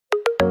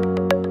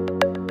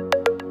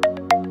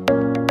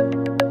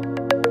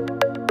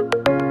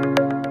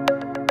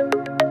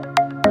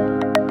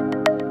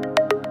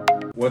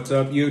What's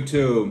up,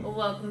 YouTube?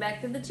 Welcome back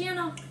to the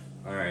channel.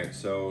 Alright,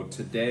 so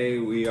today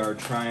we are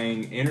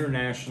trying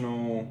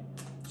international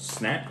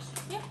snacks.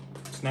 Yeah.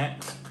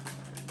 Snacks.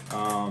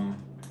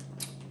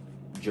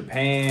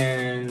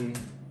 Japan,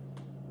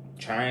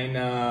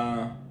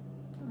 China.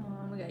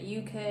 We got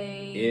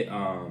UK.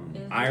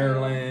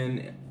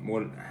 Ireland.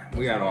 What?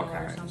 We got all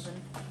kinds.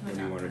 What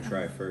do you want to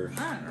try first?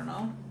 I don't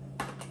know.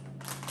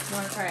 You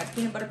want to try a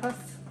peanut butter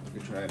puff? We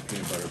can try a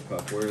peanut butter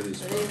puff. Where are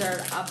these from? These are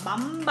a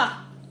bamba.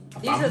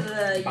 These are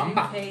the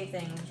UK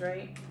things,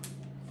 right?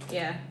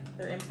 Yeah,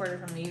 they're imported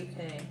from the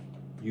UK.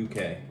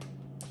 UK.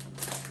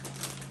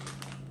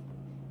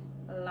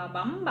 La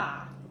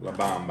Bamba. La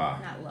Bamba.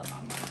 Not La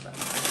Bamba, but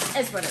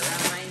that's what it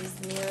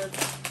reminds me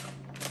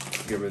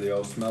of. Give her the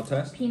old smell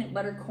test. Peanut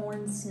butter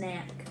corn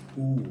snack.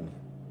 Ooh.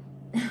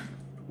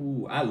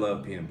 Ooh, I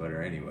love peanut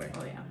butter anyway.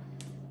 Oh, yeah.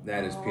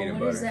 That is peanut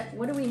butter. What is that?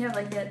 What do we have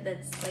like that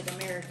that's like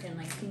American,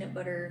 like peanut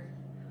butter?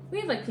 We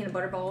have like peanut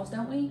butter balls,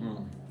 don't we?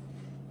 Mm.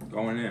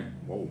 Going in.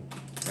 Whoa.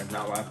 That's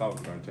not what I thought it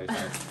was going to taste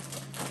like.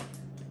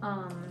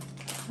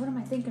 What am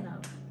I thinking of?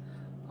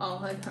 Oh,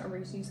 like a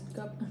Reese's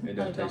cup. It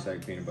doesn't taste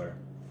like peanut butter.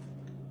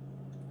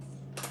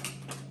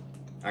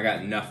 I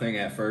got nothing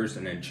at first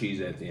and then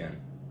cheese at the end.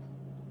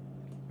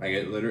 Like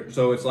it literally,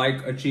 so it's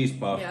like a cheese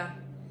puff. Yeah.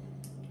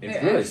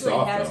 It's really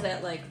soft It has though.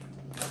 that like.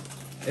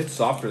 It's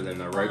softer than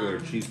the regular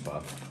cheese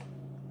puff.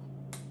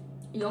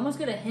 You almost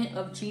get a hint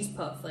of cheese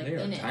puff like They are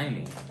in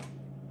tiny. it.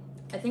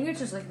 I think it's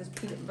just like this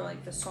peanut,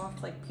 like the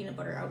soft like peanut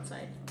butter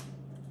outside.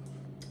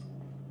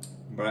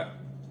 But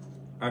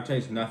I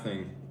taste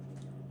nothing.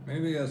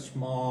 Maybe a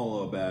small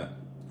little bit.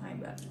 I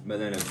bet. But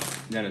then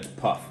it's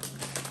puff.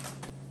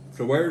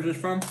 So where is this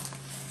from?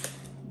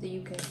 The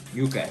UK.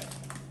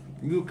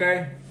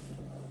 UK.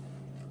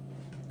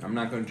 I'm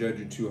not gonna judge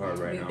you too hard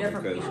right now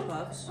different because peanut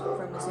puffs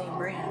from the same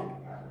brand.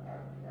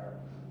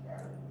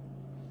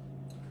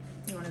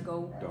 You want to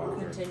go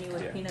continue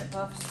with peanut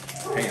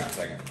puffs? Hang on a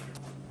second.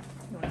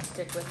 You want to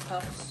stick with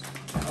puffs?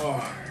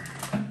 Oh,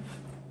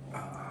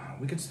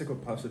 we can stick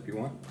with puffs if you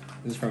want.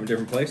 This is from a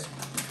different place.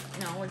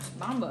 No, it's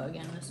Bamba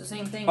again. It's the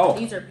same thing. Oh.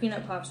 These are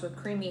peanut puffs with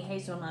creamy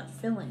hazelnut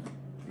filling.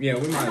 Yeah,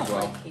 we might I as don't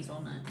well. like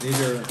hazelnut.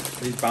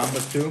 These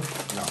Bombas too?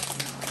 No.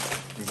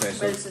 Okay, But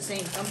so it's the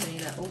same company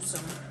that owns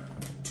them.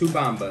 2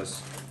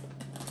 Bombas.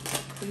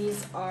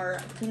 These are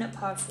peanut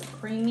puffs with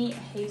creamy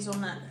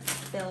hazelnut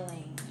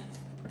filling.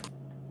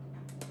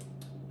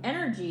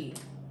 Energy,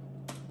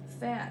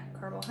 fat,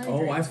 carbohydrates.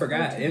 Oh, I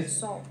forgot. Protein, It's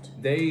salt.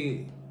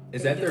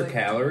 Is that their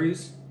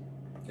calories?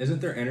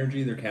 Isn't their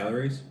energy their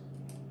calories?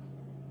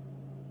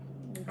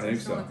 I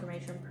think so.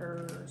 Information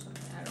per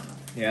something. I don't know.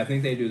 Yeah, I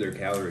think they do their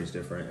calories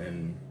different.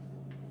 And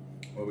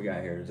what we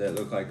got here? Does that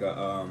look like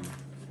a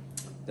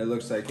That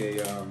looks like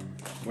a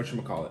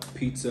whatchamacallit?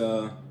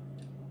 Pizza.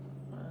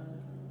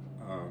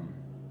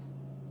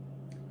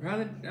 Out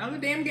of the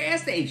damn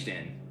gas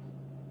station.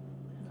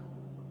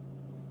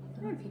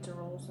 They're not pizza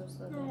rolls.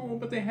 No,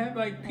 but they have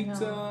like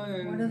pizza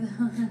and. What are the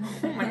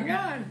Oh my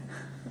god.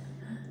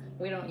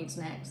 We don't eat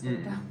snacks.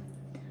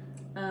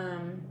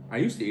 I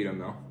used to eat them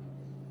though.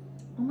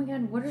 Oh my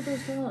god, what are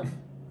those called?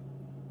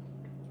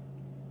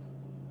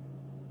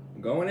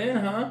 Going in,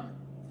 huh?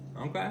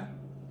 Okay.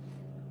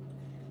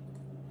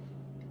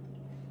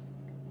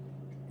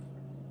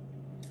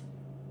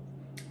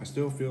 I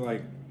still feel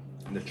like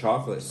the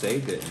chocolate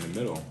saved it in the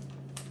middle.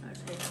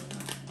 That's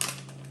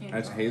hazelnut.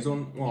 That's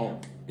hazelnut?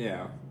 Well,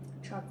 yeah.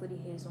 Chocolatey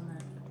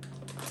hazelnut.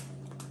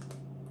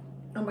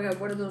 Oh my god,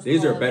 what are those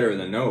These called? are better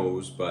than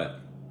those, but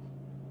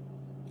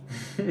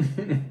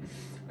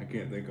I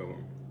can't think of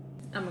them.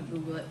 I'm gonna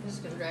Google it. This is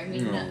gonna drive me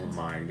Oh nuts.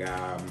 my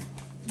god.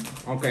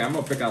 Okay, I'm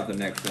gonna pick out the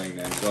next thing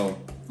then. So,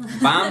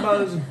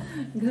 Bombas.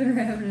 Good or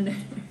having it.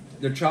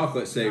 The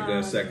chocolate saved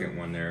the second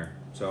one there.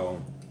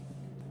 So,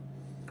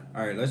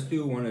 all right, let's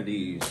do one of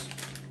these.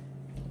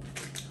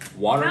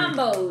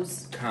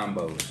 Combos.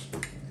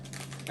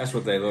 That's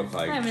what they look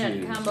like. I haven't had a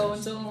Jesus. combo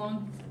in so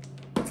long.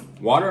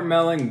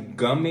 Watermelon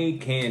gummy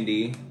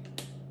candy.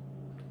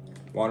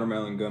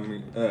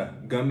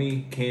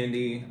 Gummy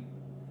candy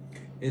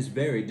is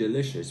very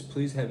delicious.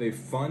 Please have a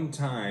fun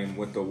time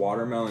with the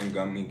watermelon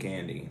gummy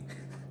candy.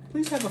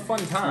 Please have a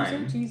fun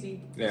time. So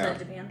cheesy. Yeah. Is that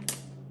Japan?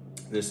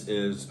 This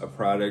is a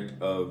product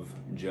of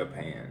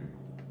Japan.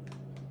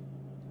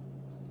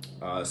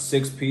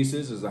 6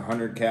 pieces is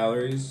 100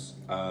 calories.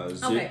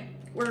 Okay,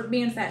 we're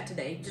being fat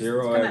today. Just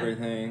Zero come on.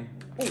 everything.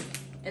 Oh,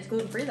 it's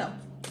gluten free though.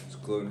 It's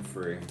gluten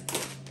free.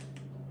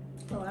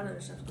 A lot of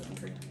this stuff's gluten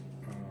free.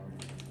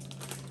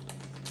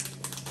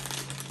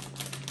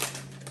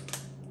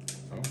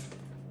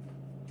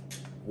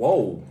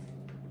 Whoa.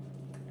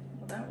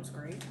 Well, that was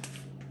great.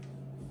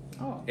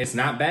 Oh. It's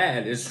not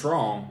bad. It's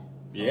strong.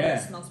 Yeah. Oh,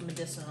 it smells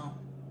medicinal.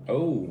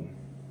 Oh.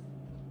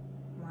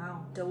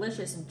 Wow.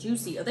 Delicious and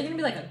juicy. Are they going to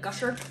be like a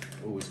gusher?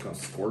 Oh, it's going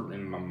to squirt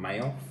in my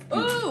mouth.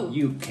 Ooh.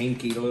 You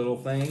kinky little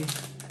thing.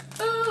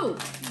 Ooh.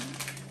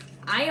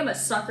 I am a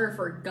sucker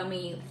for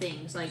gummy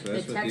things. Like So the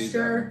that's what these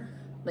texture,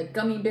 like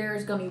gummy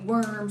bears, gummy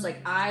worms.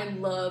 Like I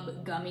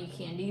love gummy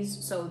candies.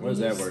 So What is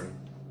that word?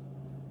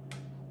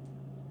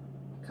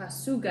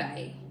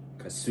 Kasugai.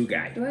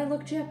 Kasugai. Do I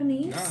look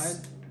Japanese?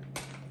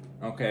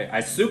 No, okay,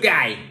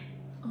 Asugai.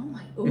 Oh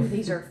my! Oh,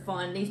 these are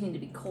fun. These need to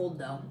be cold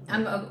though.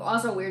 I'm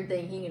also a weird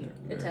thing. He can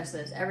attest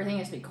this. Everything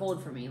has to be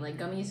cold for me, like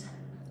gummies.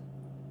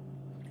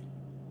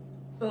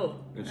 Oh,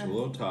 it's a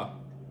little tough.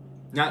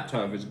 Not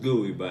tough. It's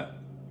gooey, but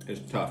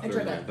it's tough. It's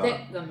like a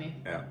thick gummy.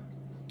 Yeah.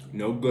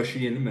 No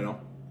gushy in the middle.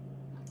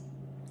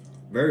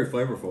 Very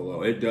flavorful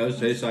though. It does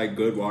taste like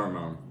good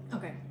watermelon.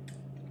 Okay.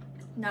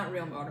 Not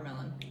real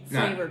watermelon.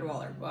 Flavored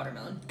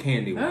watermelon.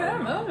 Candy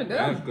watermelon. Oh,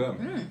 yeah, That's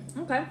good.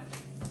 Okay.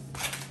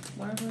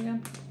 What else we got?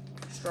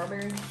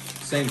 Strawberry.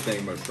 Same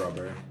thing but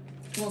strawberry.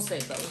 We'll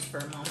save those for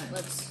a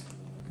moment.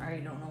 I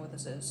already don't know what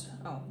this is.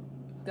 Oh.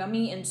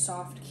 Gummy and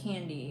soft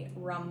candy.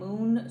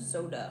 Ramoon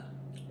soda.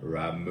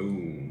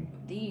 Ramoon.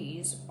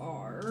 These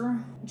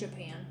are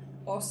Japan.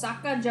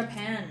 Osaka,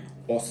 Japan.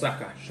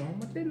 Osaka. Show them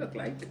what they look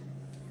like.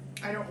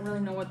 I don't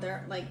really know what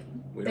they're like.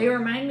 They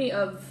remind me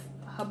of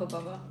Hubba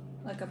Bubba.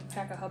 Like a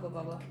pack of Hubba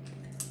Bubba.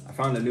 I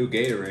found a new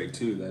Gatorade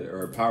too,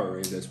 or a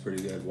Powerade that's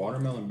pretty good.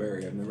 Watermelon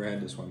berry. I've never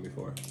had this one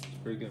before. It's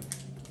pretty good.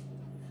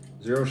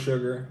 0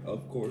 sugar,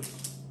 of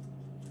course.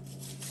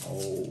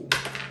 Oh.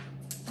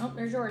 Oh,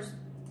 there's yours.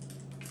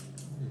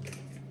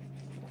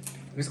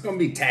 It's gonna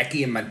be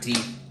tacky in my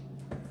teeth.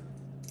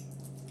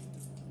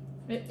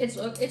 It's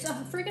a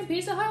freaking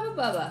piece of Hubba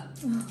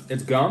Bubba.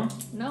 It's gum?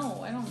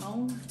 No, I don't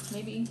know.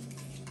 Maybe.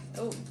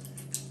 Oh.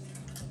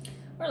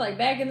 We're like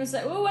back in the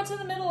set. Ooh, what's in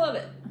the middle of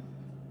it?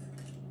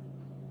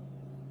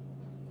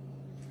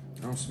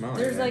 I don't smell it.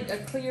 There's like a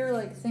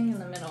clear thing in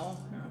the middle.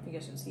 I don't know if you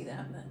guys can see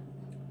that, but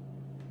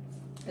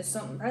it's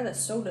something, probably the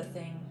soda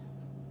thing.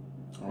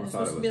 It's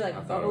supposed to be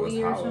like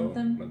bubbly or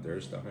something. But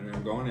there's stuff in there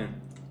going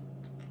in.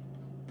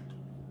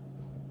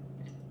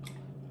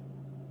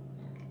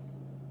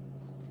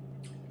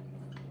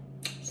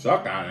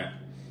 Suck on it.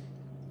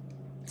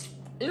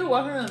 Ew,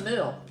 what's in the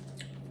middle?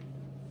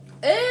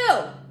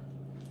 Ew!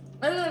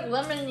 It's like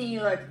lemony,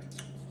 like.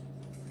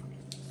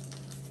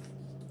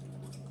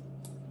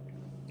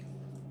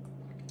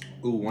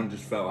 Ooh, one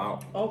just fell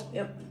out. Oh,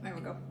 yep. There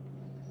we go.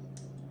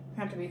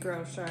 Had to be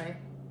gross, sorry.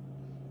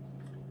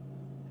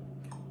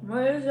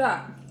 What is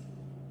that?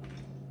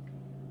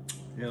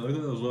 Yeah, look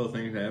at those little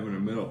things they have in the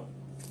middle.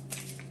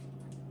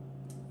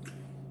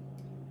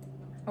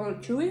 Oh,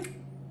 chewy?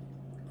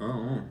 I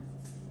don't know.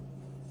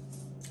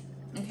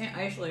 I can't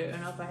isolate it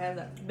enough. I have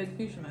that big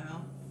piece in my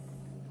mouth.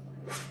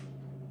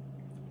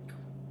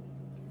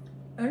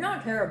 They're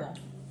not terrible.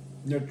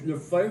 The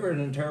flavor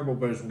isn't terrible,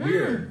 but it's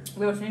weird.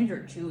 Those things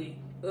are chewy.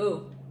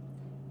 Ooh.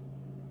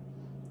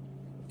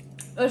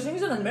 Those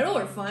things in the middle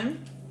are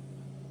fun.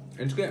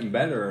 It's getting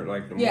better,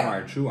 like, the more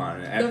I chew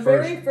on it. At the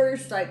very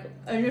first,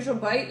 initial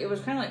bite, it was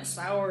kind of,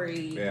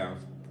 soury. Yeah.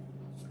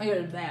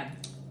 It was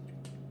bad.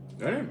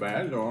 That ain't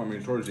bad, though. I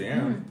mean, towards the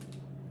end.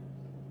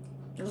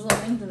 Those little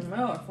things in the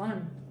middle are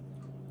fun.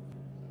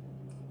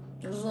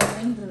 Those little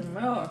things in the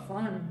middle are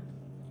fun.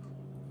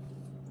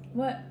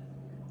 What?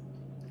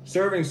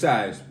 Serving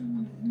size.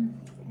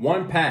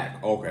 1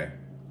 pack. Okay.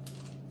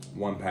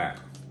 1 pack.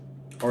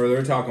 Or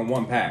they're talking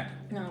 1 pack.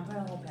 No, probably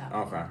a whole pack.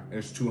 Okay.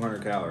 It's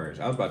 200 calories.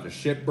 I was about to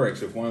shit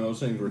bricks if one of those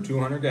things were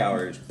 200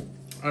 calories.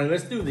 Alright,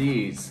 let's do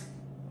these.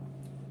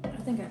 I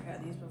think I've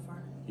had these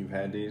before. You've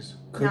had these?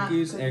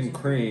 Cookies and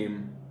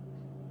cream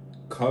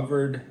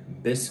covered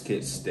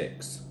biscuit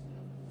sticks.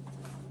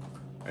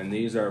 And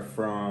these are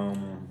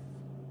from...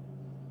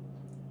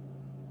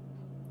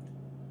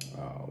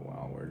 Oh,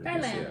 wow. Where did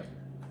I see it?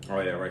 Oh,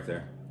 yeah, right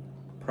there.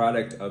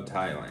 Product of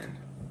Thailand.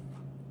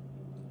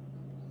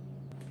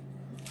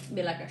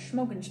 Be like a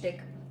smoking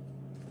stick.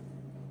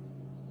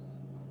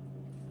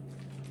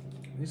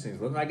 These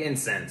things look like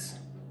incense.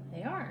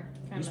 They are.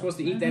 You're supposed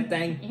to eat that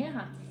thing?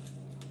 Yeah.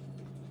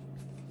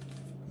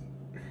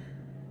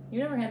 You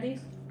never had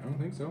these? I don't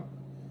think so.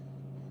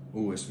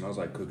 Ooh, it smells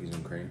like cookies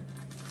and cream.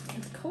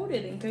 It's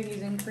coated in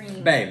cookies and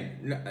cream. Babe,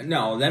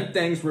 no, them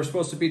things were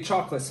supposed to be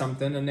chocolate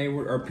something, and they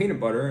were, or peanut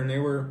butter, and they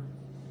were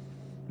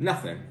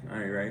nothing. All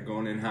right,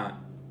 going in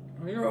hot.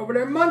 Oh, you're over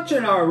there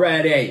munching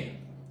already.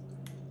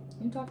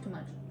 You talk too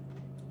much.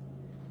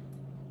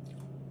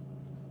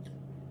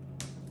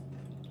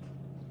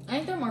 I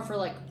think they're more for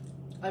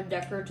a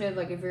decorative,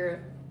 if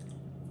you're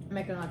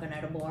making an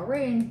edible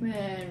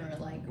arrangement or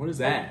What is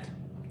that?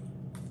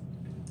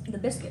 The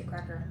biscuit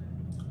cracker.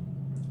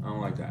 I don't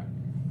like that.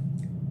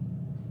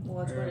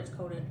 Well, that's what it's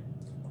coated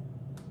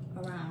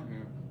around.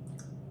 Yeah.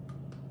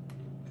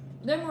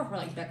 They're more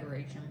for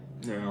decoration.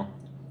 Yeah.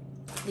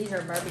 These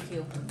are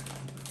barbecue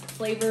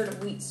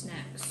flavored wheat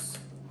snacks.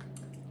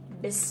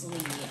 Bisley.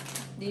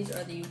 These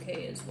are the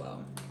UK as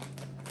well.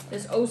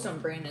 This Awesome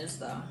brand is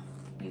the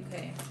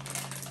UK.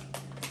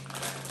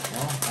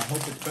 Well, I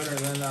hope it's better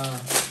than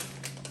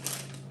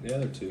the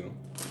other two.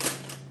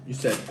 You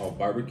said,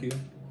 barbecue?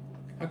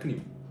 How can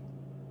you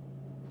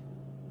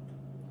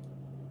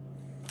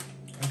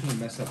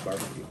mess up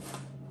barbecue?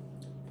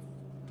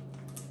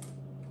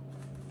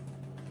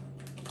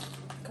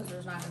 Because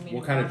there's not going to be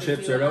What kind of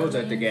chips are those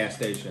at the gas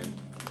station?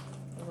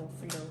 A little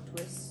Frito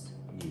twist.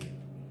 Yeah.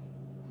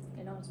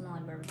 They don't smell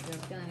like barbecue. I'm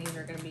feeling these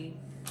are going to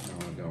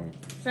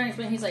trying to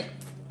explain. He's like,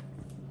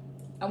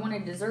 I want a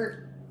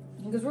dessert.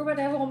 He goes, we're about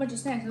to have a whole bunch of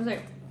snacks. I was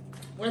like,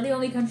 we're the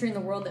only country in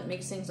the world that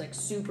makes things like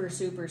super,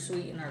 super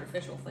sweet and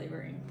artificial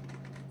flavoring.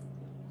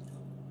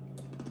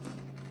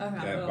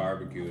 That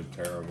barbecue is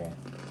terrible.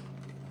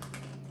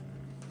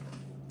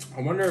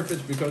 I wonder if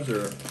it's because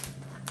they're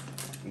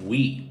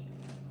wheat.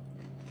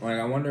 Like,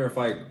 I wonder if,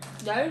 like...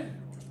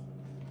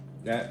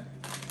 That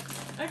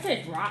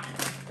tastes rotten.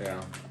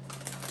 Yeah.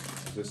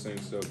 Is this thing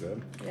still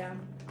good? Yeah.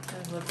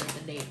 Let's look at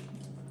the date.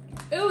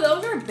 Ew,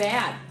 those are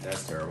bad.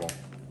 That's terrible.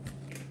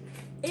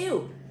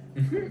 Ew.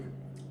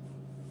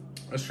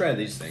 Let's try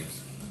these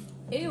things.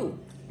 Ew.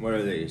 What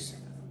are these?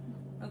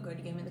 Oh, good.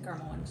 You gave me the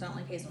caramel one. It's not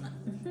like hazelnut.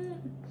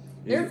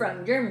 They're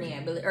from Germany,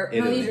 I believe. Or,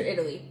 no, these are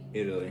Italy.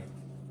 Italy.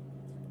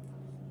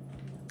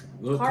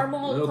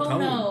 Caramel little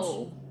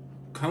Kono.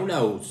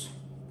 Konos.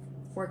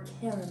 For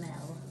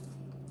caramel.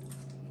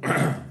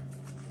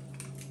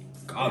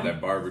 God, that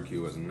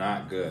barbecue was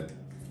not good.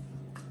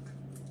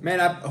 Man,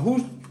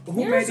 who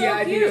You're made so the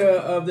idea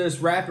of this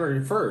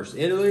wrapper first?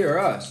 Italy or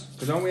us?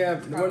 Because don't we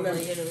have...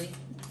 Probably Italy.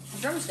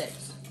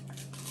 Drumsticks.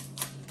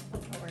 Oh,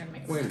 we're going to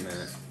make a Wait mess. a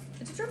minute.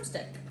 It's a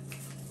drumstick.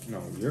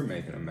 No, you're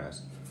making a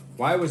mess.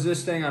 Why was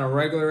this thing on a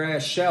regular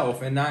ass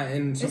shelf and not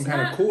in some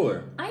kind of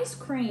cooler? Ice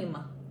cream.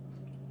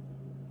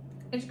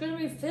 It's going to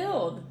be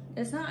filled.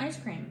 It's not ice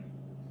cream.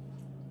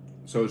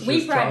 So it's we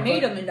just probably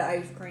chocolate? made them into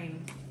ice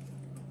cream.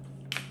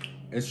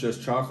 It's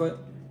just chocolate?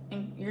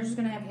 And yours is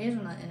going to have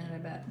hazelnut in it, I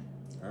bet.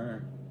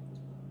 Alright.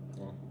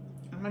 Well.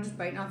 I'm going to just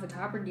biting off the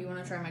top, or do you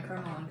want to try my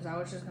caramel one? Because I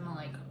was just going to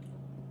like...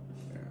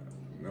 Yeah.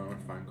 No,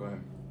 it's fine. Go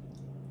ahead.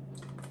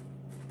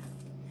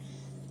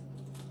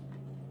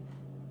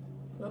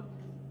 Look.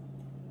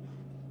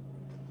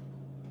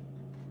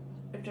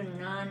 It's a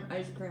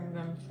non-ice cream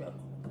drumstick.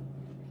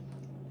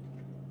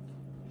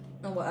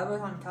 And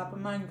whatever's on top of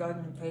mine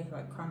doesn't taste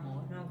like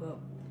caramel. It's no good.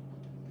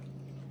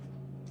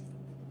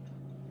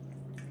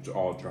 It's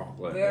all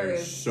chocolate. Very.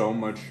 There's so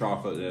much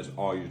chocolate that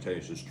all you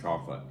taste is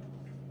chocolate.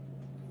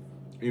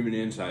 Even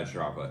the inside's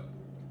chocolate.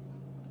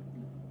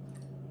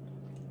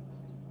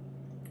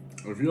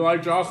 If you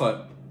like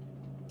chocolate.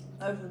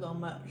 That's a little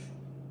much.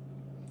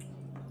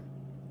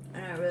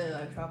 And I really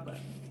like chocolate.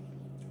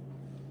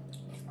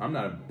 I'm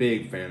not a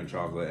big fan of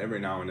chocolate. Every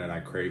now and then I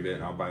crave it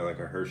and I'll buy like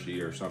a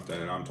Hershey or something,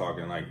 and I'm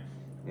talking like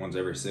once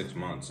every 6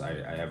 months I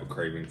have a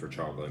craving for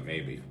chocolate,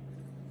 maybe.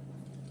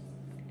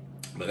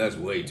 But that's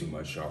way too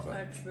much chocolate.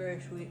 That's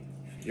very sweet.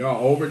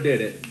 Y'all overdid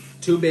it.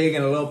 Too big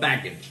in a little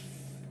package.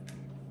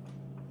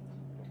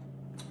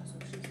 That's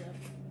what she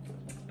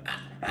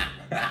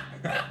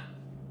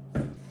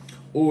said.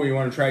 Oh, you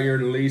want to try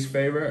your least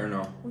favorite or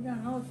no? We got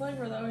another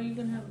flavor though. You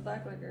can have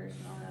black licorice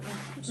and all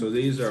that. So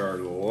these are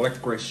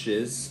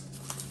licorices.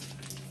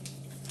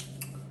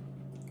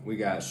 We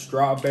got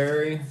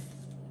strawberry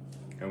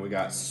and we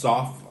got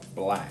soft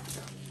black.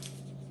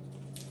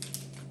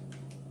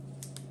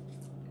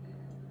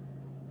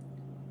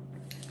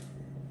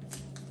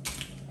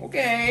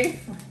 Okay.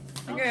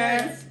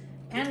 Okay.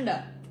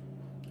 Panda.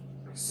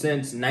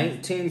 Since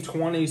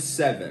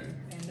 1927.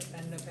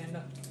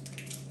 Panda.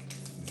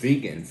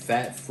 Vegan,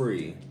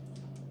 fat-free.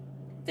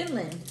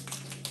 Finland.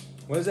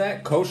 What is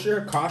that?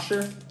 Kosher?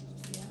 Kosher?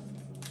 Yeah.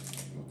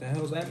 What the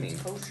hell does that mean?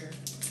 Kosher.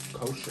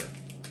 Kosher.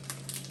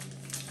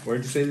 Where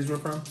did you say these were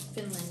from?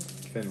 Finland.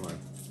 Finland.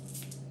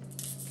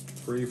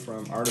 Free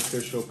from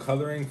artificial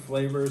coloring,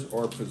 flavors,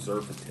 or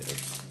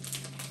preservatives.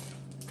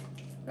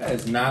 That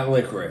is not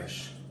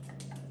licorice.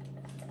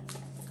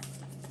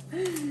 Oh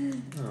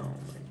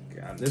my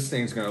god. This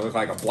thing's gonna look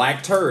like a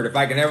black turd if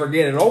I can ever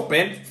get it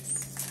open.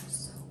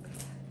 So good.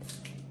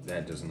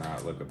 That does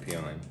not look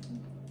appealing.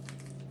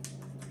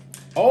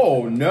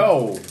 Oh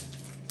no!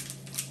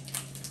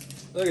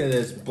 Look at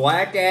this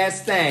black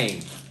ass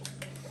thing.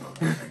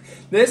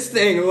 This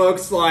thing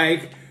looks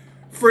like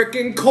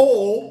freaking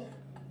coal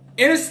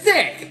in a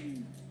stick.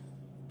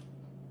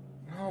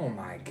 Oh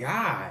my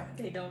god.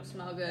 They don't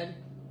smell good.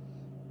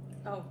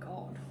 Oh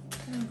god.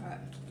 Okay.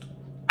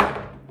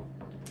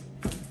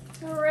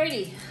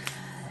 Alrighty.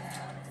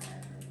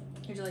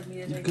 Would you like me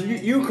to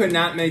take You could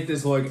not make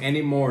this look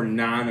any more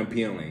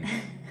non-appealing.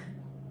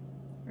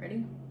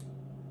 Ready?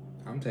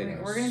 I'm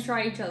taking We're gonna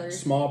try each other's.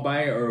 Small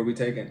bite, or are we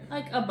taking...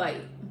 Like a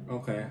bite.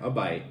 Okay, a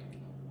bite.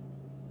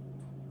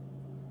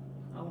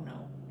 Oh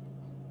no.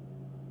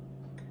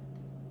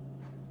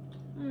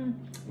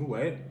 Ooh,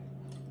 wait.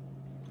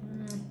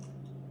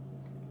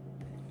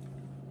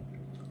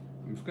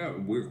 It's got a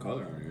weird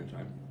color on the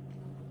inside.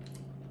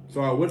 So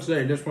I would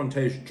say this one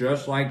tastes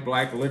just like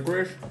black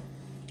licorice,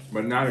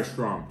 but not as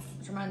strong.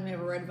 Which reminds me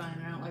of a red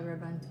vine. I don't like red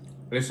vines.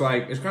 It's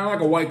kind of like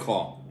a White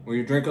Claw, where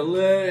you drink a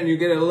little and you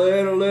get a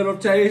little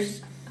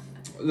taste.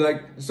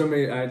 Like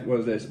somebody,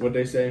 what is this? What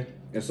they say?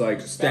 It's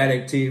like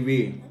static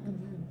TV,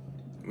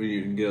 where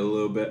you can get a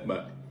little bit,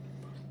 but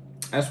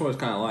that's what it's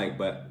kind of like,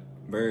 but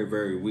very,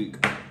 very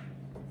weak.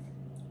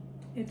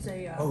 It's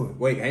a. Oh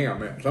wait, hang on,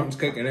 man. Something's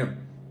kicking in.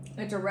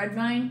 It's a red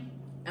vine.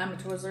 I'm a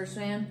Twizzlers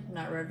fan,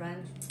 not red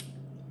vines.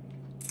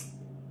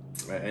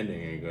 That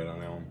ending ain't good on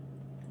that one.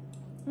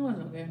 It was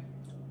okay.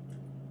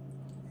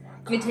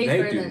 It tastes They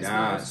better do than it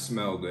not smells.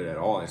 smell good at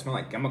all. They smell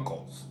like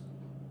chemicals.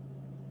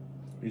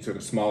 You took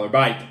a smaller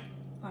bite.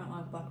 I don't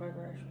like black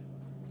licorice.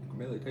 You can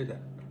barely taste that.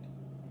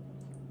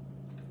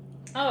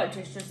 Oh, it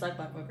tastes just like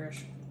black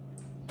licorice.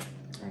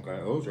 Okay,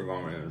 those are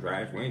going in the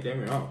trash. We ain't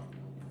taking it off.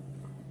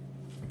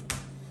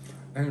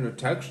 And the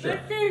texture.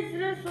 It tastes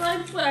just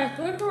like black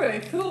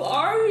licorice. Who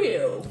are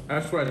you?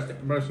 That's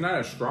what, but it's not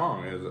as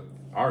strong as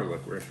our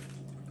licorice.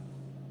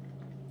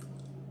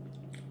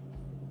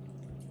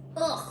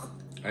 Ugh.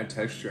 That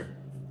texture's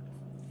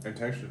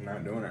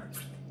not doing it.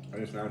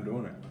 It's not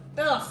doing it.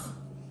 Ugh.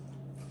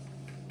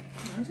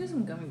 Let's get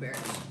some gummy bears.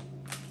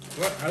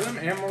 What, are them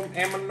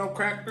amino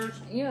crackers?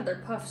 Yeah,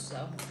 they're puffs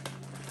though.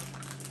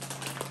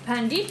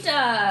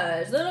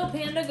 Panditas, little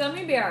panda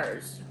gummy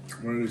bears.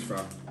 Where are these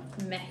from?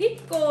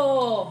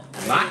 Mexico.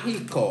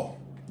 Mexico.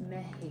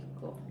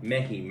 Mexico.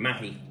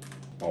 Mahi.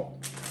 Oh.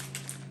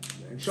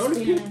 Show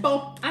the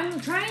people. I'm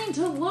trying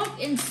to look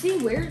and see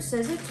where it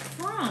says it's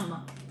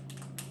from.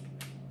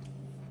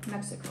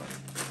 Mexico.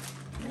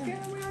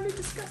 Yeah, we already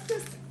discussed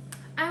this.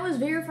 I was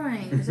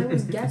verifying because I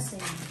was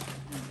guessing.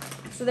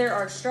 So there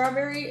are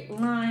strawberry,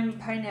 lime,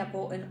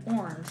 pineapple, and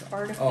orange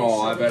artificially.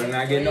 Oh, I better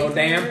not get no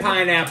damn flavored.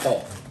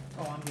 pineapple.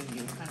 Oh, I'm giving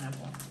you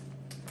pineapple.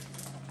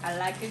 I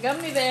like the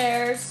gummy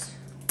bears.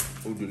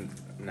 Oh, do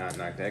not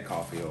knock that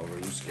coffee over.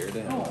 You scared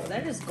the hell out Oh, of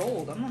that me. is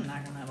gold. I'm not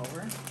knocking that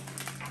over.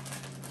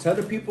 Tell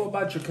the people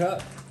about your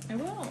cup. I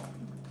will.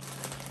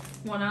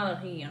 Well, now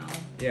that he,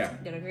 Yeah.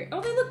 did a great.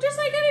 Oh, they look just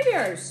like gummy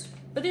bears,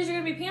 but these are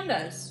gonna be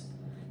pandas.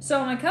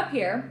 So my cup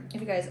here,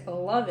 if you guys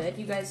love it,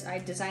 I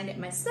designed it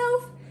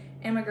myself,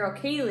 and my girl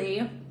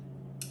Kaylyn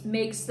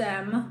makes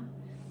them,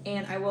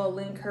 and I will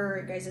link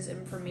her guys'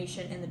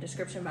 information in the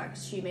description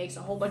box. She makes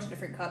a whole bunch of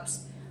different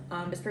cups.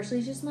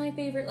 Especially just my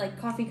favorite, like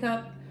coffee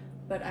cup,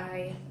 but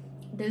I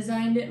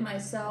designed it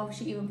myself.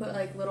 She even put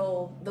like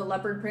the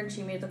leopard prints.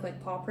 She made look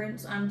like paw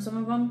prints on some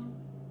of them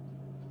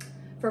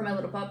for my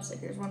little pups.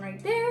 Like there's one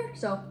right there.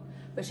 So,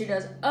 but she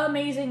does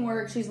amazing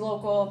work. She's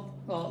local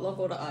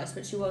to us,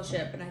 but she will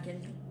ship, and I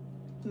can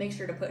make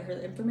sure to put her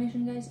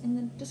information, guys, in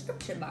the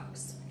description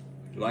box.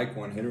 If you like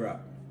one, hit her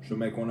up. She'll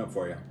make one up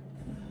for you.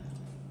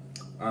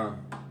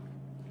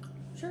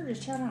 Sure,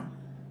 just chat on.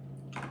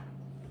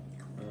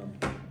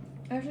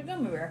 There's a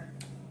gummy bear.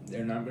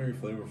 They're not very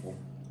flavorful.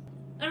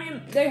 I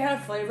mean, they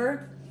have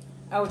flavor.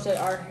 I would say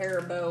our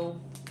Haribo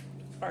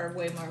are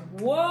way more.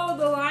 Whoa,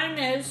 the lime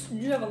is.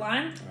 Did you have a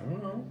lime? I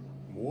don't know.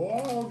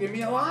 Whoa, give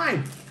me a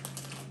line.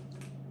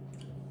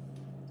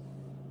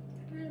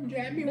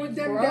 Jab me with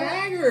them Bro.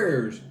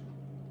 daggers.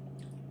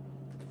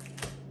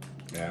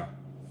 Yeah,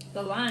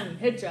 The lime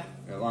hit ya.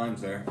 that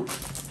line's there. Okay.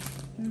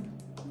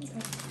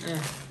 Eh.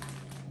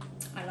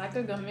 I like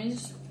the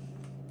gummies.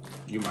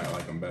 You might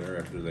like them better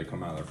after they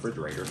come out of the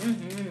refrigerator.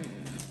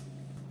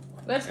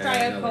 Let's And try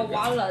a another gummy.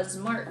 koala's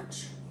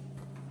march.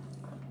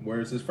 Where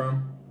is this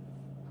from?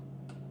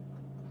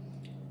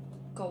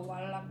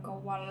 Koala.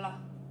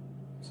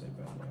 Say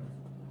bad word.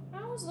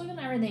 I was looking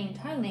at everything.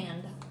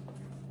 Thailand.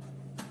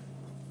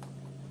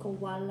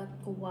 Koala.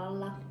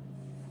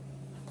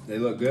 They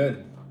look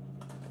good.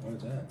 What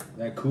is that?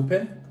 That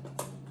coupon?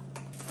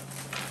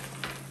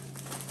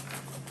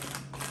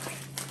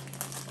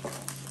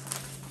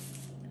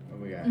 What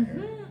we got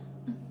here?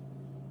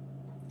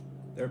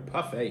 They're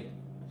puffy.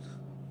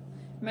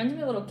 Reminds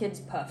me of little kids'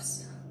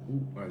 puffs.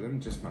 Ooh, are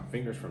them just my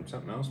fingers from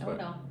something else? Oh But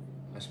no.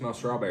 I smell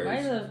strawberries. Why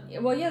are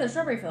those? Well, yeah, they're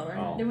strawberry filled, right?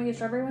 Oh. Didn't we get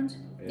strawberry ones?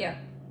 Yeah.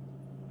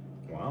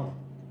 Wow.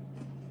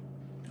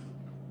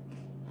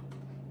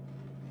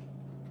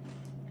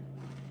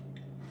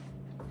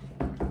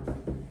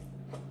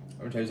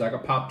 It tastes like a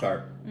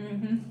Pop-Tart.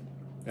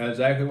 That's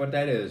exactly what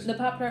that is. The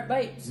Pop-Tart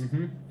bites.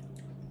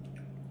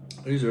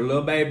 These are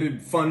little baby,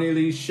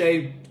 funnily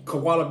shaped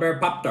koala bear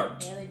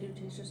Pop-Tarts. Yeah, they do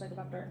taste just like a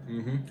Pop-Tart.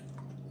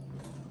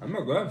 I'm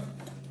not good.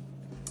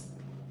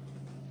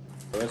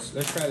 Let's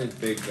try these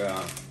big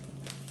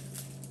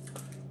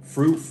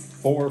fruit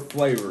 4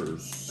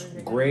 flavors: What is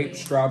it grape, gonna be?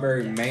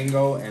 strawberry,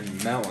 mango,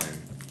 and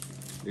melon.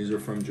 These are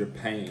from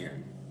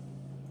Japan.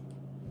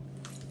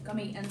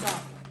 Gummy ends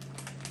off.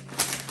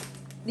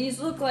 These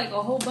look like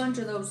a whole bunch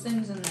of those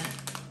things in there.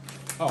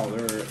 Oh,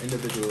 they're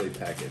individually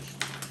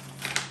packaged.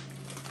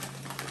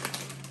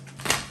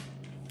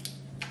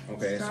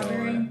 Okay,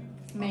 Strawberry,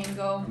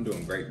 mango, I'm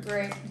doing great.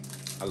 grape.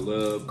 I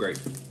love grape.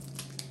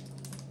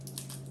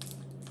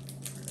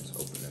 Let's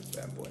open this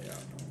bad boy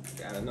up.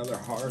 Got another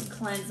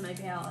Cleanse my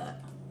palate.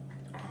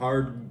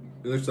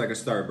 it looks like a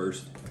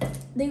Starburst.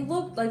 They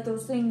look like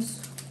those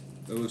things.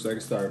 It looks like a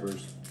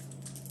Starburst.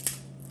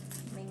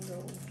 Mango.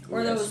 Ooh,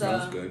 Or that those,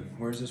 smells good.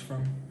 Where's this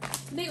from?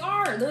 They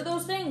are. They're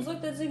those things.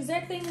 Look, that's the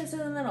exact thing that's in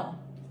the middle.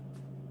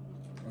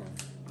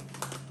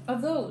 Oh.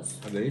 Of those.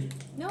 Are these?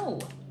 No.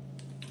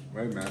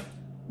 Wait a minute.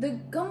 The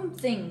gum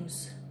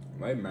things.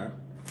 Wait a minute.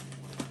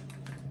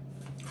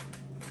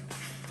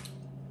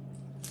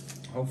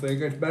 Hopefully it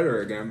gets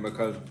better again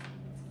because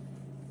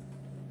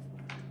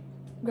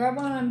Grab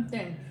one of them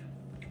things.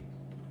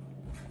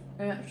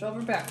 Yeah,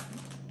 silver pack.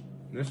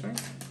 this thing?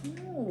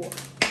 No.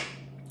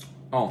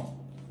 Oh.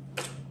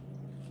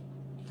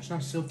 It's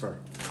not silver.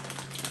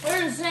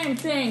 They're the same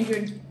thing,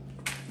 dude.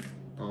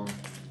 Oh.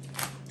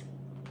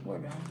 We're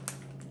done.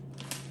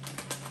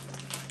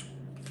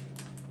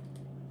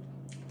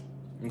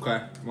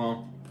 Okay,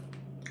 well.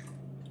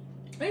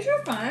 These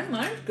are fine.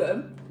 Mine's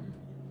good.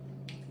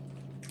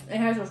 It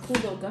has those cool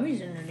little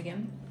gummies in it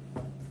again.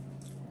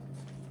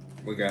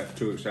 We got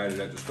too excited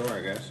at the store,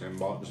 I guess, and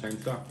bought the same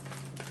stuff.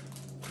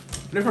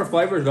 Different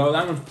flavors, though.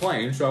 That one's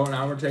plain, so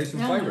now we're tasting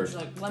That flavors.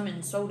 one's like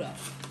lemon soda.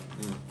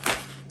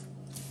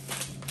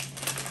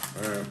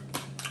 Alright.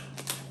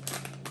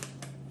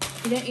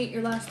 You didn't eat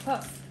your last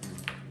puff.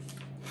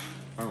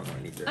 I don't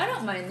mind either. I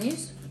don't mind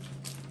these.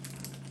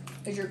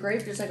 Is your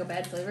grape just like a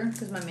bad flavor?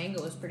 Because my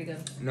mango was pretty good.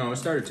 No, it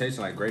started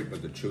tasting like grape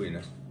with the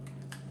chewiness.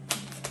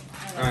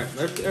 Like Alright,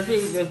 let's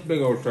eat this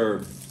big old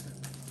turd.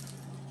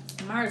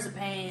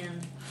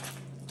 Marzipan.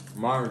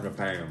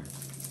 Marzipan.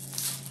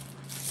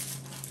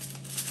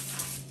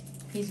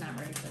 He's not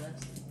ready for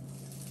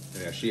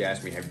this. Yeah, she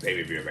asked me, "Hey,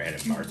 baby, have you ever had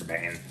a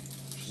marzipan?"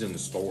 She's in the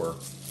store.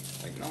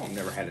 Like, no, I've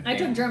never had a I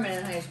took damn German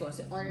in high school. It's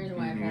the only reason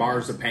why I've had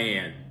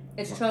marzipan. it.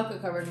 It's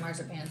chocolate covered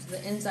marzipan, so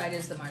the inside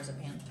is the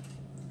marzipan.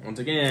 Once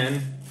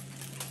again,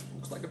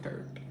 looks like a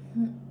turd.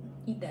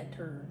 Eat that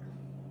turd.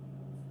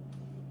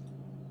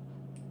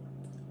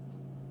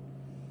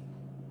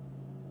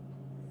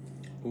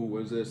 Ooh,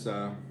 was this,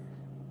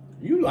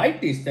 you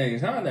like these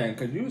things, huh, then?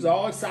 Because you was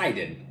all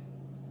excited.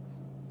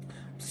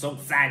 I'm so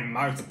excited,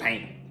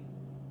 marzipan.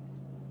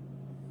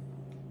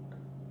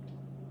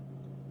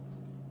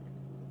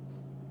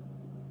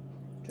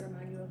 To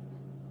remind you of.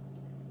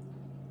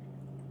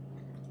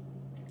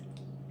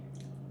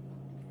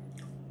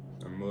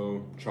 Some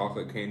little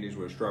chocolate candies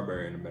with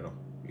strawberry in the middle.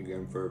 You get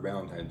them for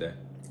Valentine's Day.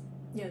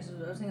 Yeah, so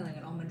I was thinking like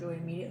an almond joy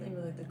immediately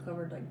with like the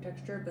covered like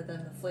texture, but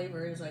then the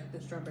flavor is like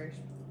the strawberries.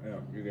 Yeah,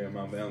 you get them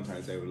on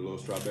Valentine's Day with little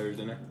strawberries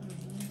in there.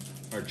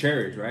 Or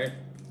cherries, right?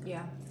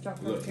 Yeah,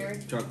 chocolate cherry.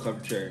 Chocolate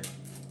covered cherry.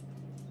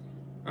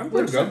 I'm Which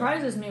pretty good.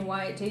 surprises me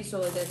why it tastes so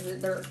like that. 'Cause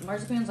their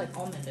marzipan's like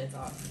almond, I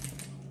thought.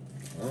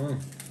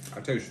 I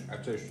taste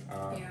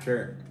Yeah.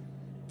 cherry.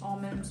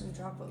 Almonds and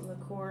chocolate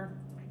liqueur.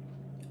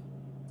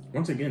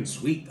 Once again,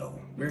 sweet though.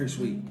 Very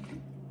sweet.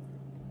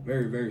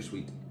 Very, very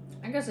sweet.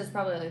 I guess it's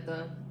probably like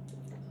the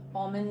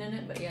almond in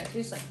it, but yeah, it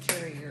tastes like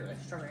cherry or like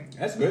strawberry.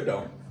 That's good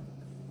though.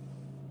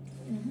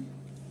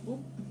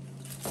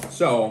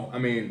 So, I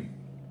mean,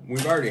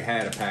 we've already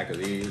had a pack of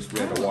these. We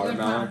had the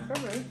watermelon.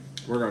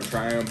 We're going to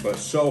try them. But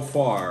so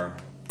far,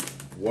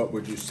 what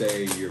would you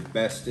say your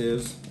best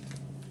is?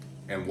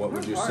 And what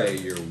would you say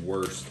your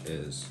worst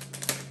is?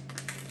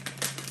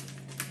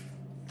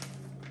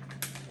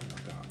 Oh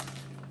my God.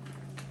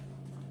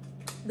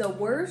 The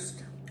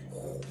worst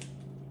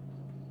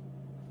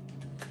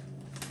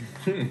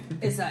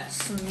is that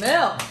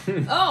smell.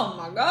 Oh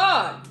my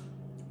God.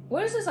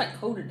 What is this like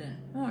coated in?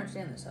 I don't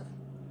understand this stuff.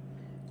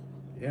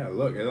 Yeah,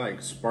 look, it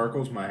like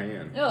sparkles my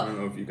hand. Ugh. I don't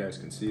know if you guys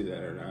can see that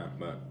or not,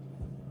 but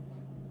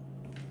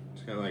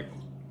it's got like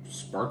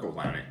sparkles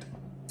on it.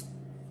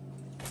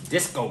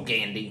 Disco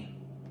candy.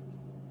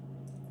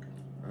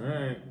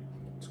 Alright,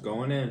 it's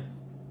going in.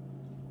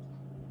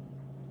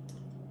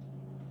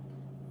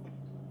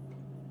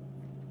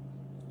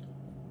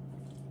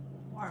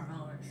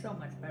 Watermelon is so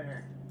much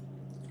better.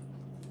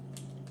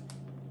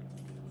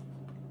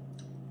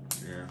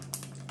 Yeah.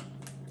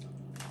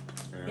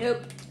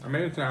 Yep. I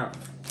mean, it's not.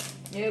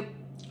 Yep.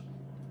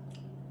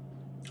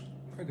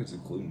 I think it's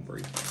gluten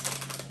free.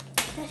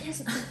 That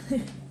is.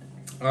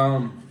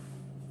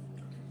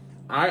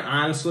 I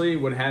honestly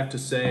would have to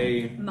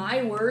say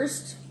My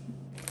worst.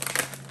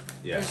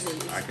 yes. Is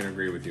these. I can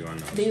agree with you on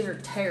those. These are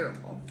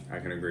terrible. I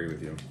can agree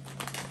with you.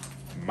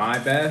 My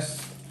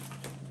best,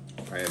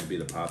 I had to be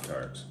the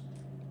Pop-Tarts.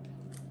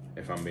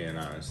 If I'm being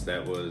honest,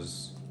 that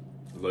was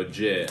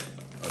legit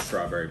a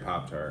strawberry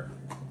Pop-Tart,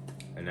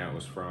 and that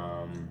was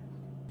from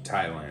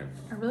Thailand.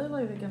 I really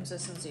like the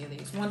consistency of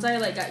these. Once I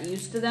like got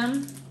used to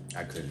them,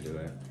 I couldn't do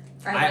it.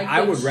 I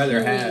I would rather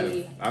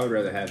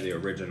chewy- have the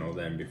original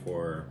than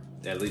before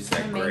at least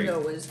that The grape. mango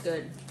was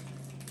good.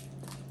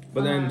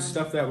 But then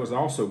stuff that was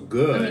also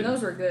good. I mean,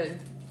 those were good.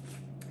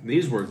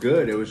 These were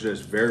good. It was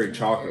just very Very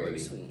chocolatey.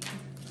 sweet.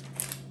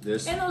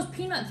 This And those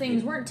peanut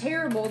things weren't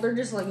terrible. They're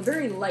just like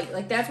very light.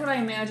 Like that's what I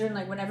imagine.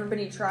 Like when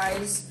everybody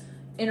tries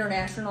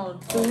international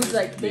foods,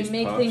 like they these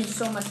make puffs. things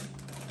so much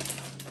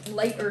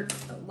lighter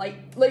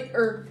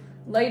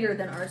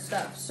than our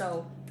stuff.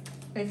 So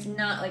it's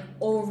not like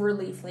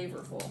overly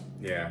flavorful.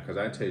 yeah, because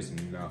I taste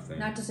nothing.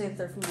 Not to say that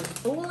their food is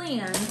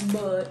bland,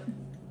 but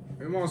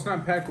Well, it's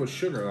not packed with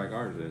sugar like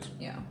ours is.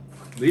 yeah,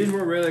 These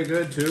were really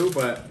good too,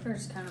 but they're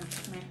just kind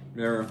of meh.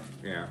 they're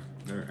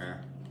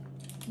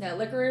That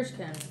licorice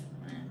can.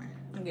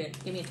 I'm good.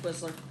 Give me a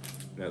Twizzler.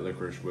 that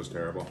licorice was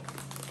terrible.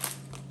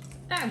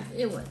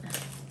 It would.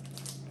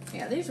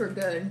 Yeah, these were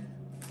good.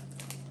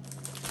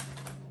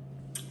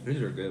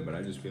 These are good, but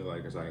I just feel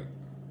like it's like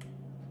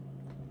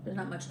There's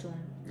not much to them.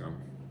 no,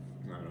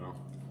 not at all.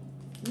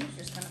 These are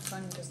just kind of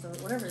fun because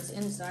whatever is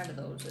inside of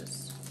those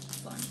is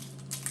fun.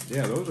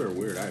 Yeah, those are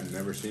weird. I've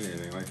never seen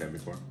anything like that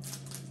before.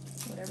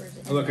 whatever's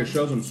in Oh, look, them. it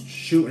shows them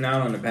shooting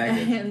out on the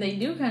package. And they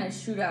do kind of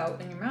shoot out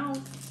in your mouth.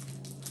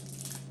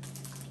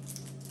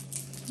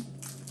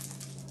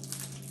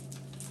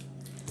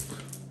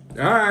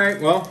 All right,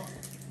 well,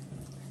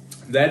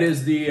 that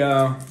is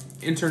the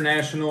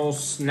international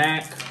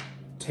snack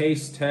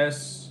taste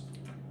test.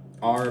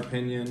 Our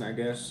opinion, I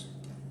guess.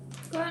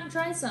 Go out and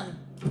try some.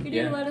 If you do,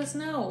 Yeah. let us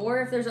know.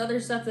 Or if there's other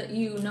stuff that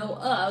you know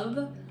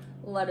of,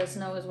 let us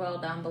know as well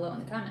down below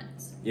in the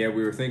comments. Yeah,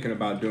 we were thinking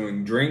about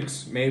doing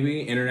drinks,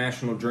 maybe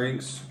international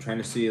drinks, trying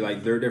to see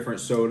like their different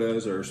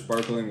sodas or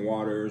sparkling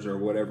waters or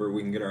whatever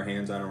we can get our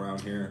hands on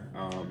around here,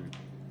 and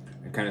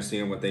kind of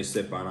seeing what they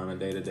sip on a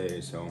day-to-day.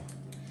 So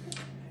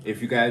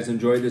if you guys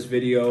enjoyed this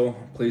video,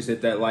 please hit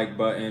that like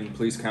button.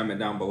 Please comment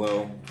down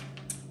below.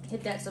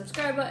 Hit that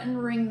subscribe button,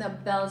 ring the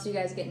bell so you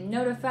guys get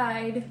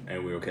notified.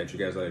 And we will catch you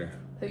guys later.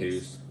 Peace.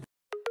 Peace.